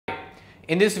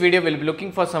In this video, we'll be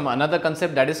looking for some another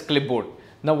concept, that is clipboard.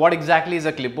 Now, what exactly is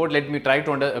a clipboard? Let me try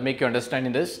to make you understand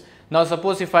in this. Now,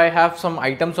 suppose if I have some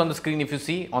items on the screen, if you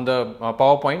see on the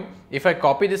PowerPoint, if I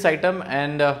copy this item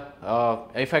and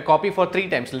if I copy for 3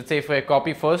 times, let's say if I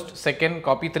copy first, second,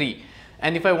 copy 3,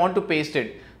 and if I want to paste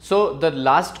it, so the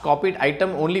last copied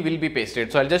item only will be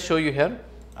pasted. So, I'll just show you here.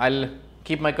 I'll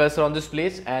keep my cursor on this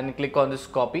place and click on this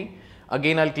copy.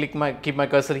 Again, I'll keep my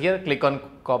cursor here, click on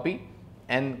copy,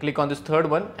 and click on this third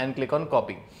one and click on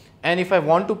copy. And if I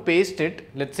want to paste it,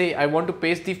 let's say I want to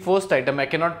paste the first item, I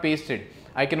cannot paste it.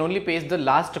 I can only paste the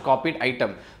last copied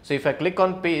item. So if I click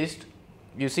on paste,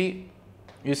 you see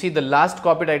the last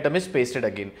copied item is pasted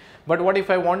again. But what if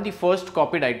I want the first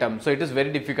copied item? So it is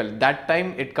very difficult. That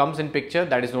time it comes in picture,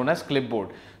 that is known as clipboard.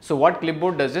 So what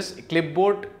clipboard does is,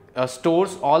 clipboard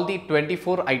stores all the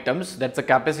 24 items, that's the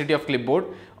capacity of clipboard,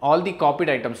 all the copied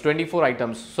items, 24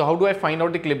 items. So how do I find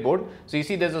out the clipboard? So you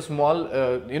see there's a small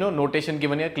notation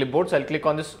given here, clipboard. So I'll click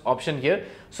on this option here.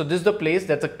 So this is the place,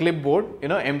 that's a clipboard,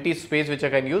 empty space which I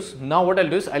can use. Now what I'll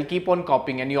do is I'll keep on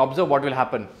copying and you observe what will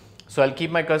happen. So I'll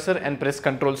keep my cursor and press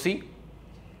Ctrl C,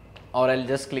 or I'll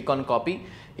just click on copy.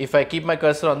 If I keep my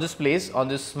cursor on this place, on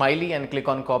this smiley, and click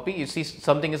on copy, you see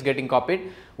something is getting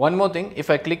copied. One more thing, if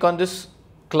I click on this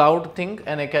cloud thing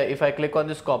and if I click on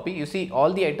this copy, you see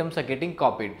all the items are getting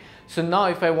copied. So now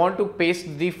if I want to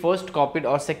paste the first copied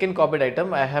or second copied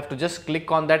item, I have to just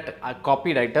click on that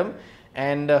copied item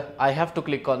and I have to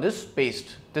click on this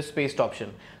paste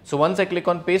option. So once I click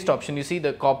on paste option, you see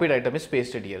the copied item is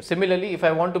pasted here. Similarly, if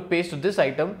I want to paste this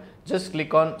item, just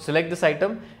select this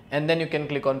item and then you can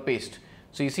click on paste.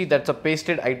 So you see that's a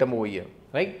pasted item over here,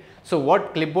 right? So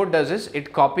what clipboard does is it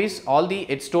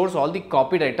stores all the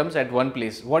copied items at one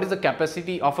place. What is the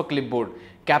capacity of a clipboard?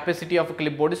 Capacity of a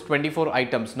clipboard is 24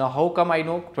 items. Now how come I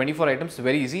know 24 items?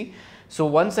 Very easy. So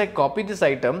once I copy this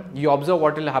item, you observe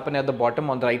what will happen at the bottom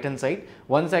on the right hand side.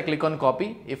 Once I click on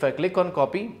copy, if I click on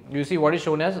copy, you see what is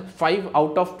shown as 5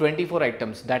 out of 24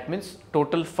 items. That means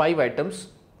total 5 items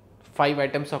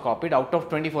are copied out of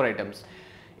 24 items.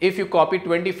 If you copy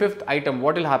 25th item,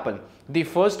 what will happen? The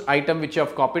first item which you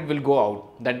have copied will go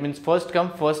out. That means first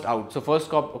come, first out. So first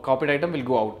copied item will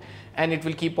go out and it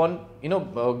will keep on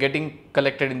getting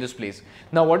collected in this place.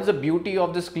 Now what is the beauty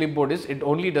of this clipboard is it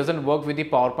only doesn't work with the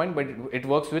PowerPoint, but it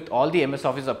works with all the MS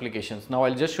Office applications. Now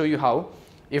I'll just show you how.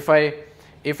 If I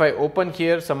open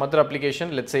here some other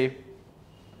application, let's say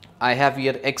I have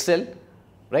here Excel,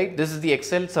 right? This is the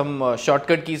Excel, some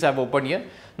shortcut keys I have opened here.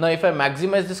 Now if I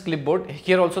maximize this clipboard,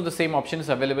 here also the same option is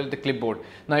available with the clipboard.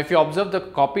 Now if you observe, the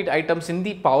copied items in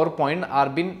the PowerPoint are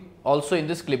been also in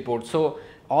this clipboard. So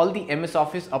all the MS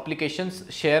Office applications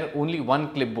share only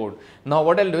one clipboard. Now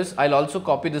what I'll do is I'll also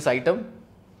copy this item,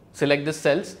 select this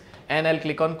cells and I'll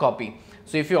click on copy.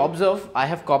 So if you observe, I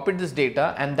have copied this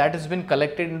data and that has been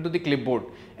collected into the clipboard,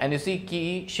 and you see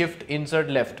key, shift, insert,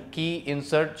 left, key,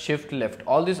 insert, shift, left,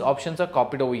 all these options are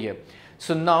copied over here.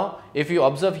 So now if you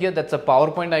observe here, that's a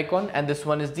PowerPoint icon and this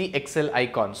one is the Excel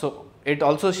icon. So it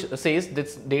also says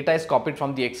this data is copied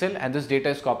from the Excel and this data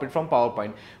is copied from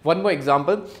PowerPoint. One more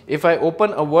example, if I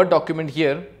open a Word document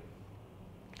here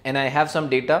and I have some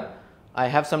data,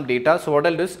 so what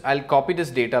I'll do is I'll copy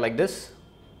this data like this.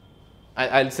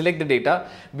 I'll select the data.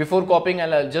 Before copying,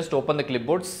 I'll just open the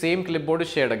clipboard. Same clipboard is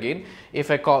shared again.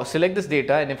 If I select this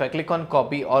data and if I click on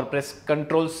copy or press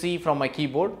Ctrl C from my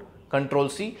keyboard,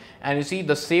 Ctrl C, and you see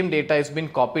the same data has been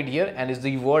copied here and is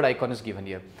the Word icon is given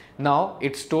here. Now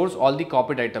it stores all the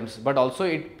copied items, but also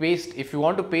it pastes, if you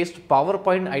want to paste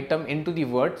PowerPoint item into the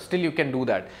Word, still you can do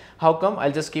that. How come?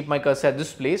 I'll just keep my cursor at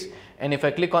this place and if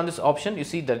I click on this option, you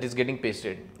see that is getting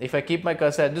pasted. If I keep my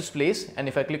cursor at this place and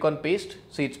if I click on paste,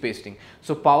 see it's pasting.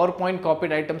 So PowerPoint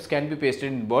copied items can be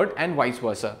pasted in Word and vice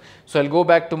versa. So I'll go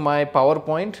back to my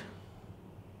PowerPoint.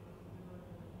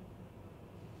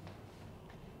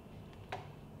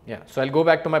 So I'll go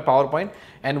back to my PowerPoint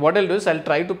and what I'll do is I'll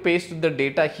try to paste the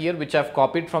data here which I've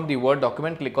copied from the Word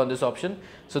document. Click on this option.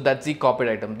 So that's the copied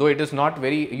item, though it is not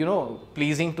very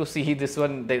pleasing to see this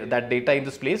one, that data in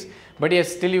this place, but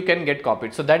yes, still you can get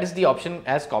copied. So that is the option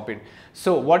as copied.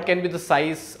 So what can be the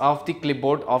size of the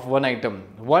clipboard of one item?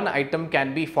 One item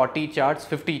can be 40 charts,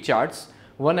 50 charts.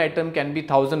 One item can be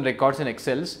 1000 records in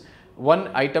Excels.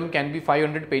 One item can be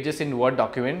 500 pages in Word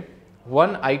document.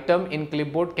 One item in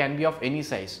clipboard can be of any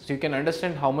size. So you can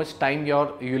understand how much time you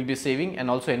will be saving and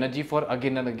also energy for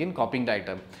again and again copying the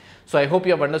item. So I hope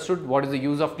you have understood what is the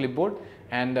use of clipboard,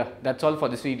 and that's all for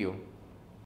this video.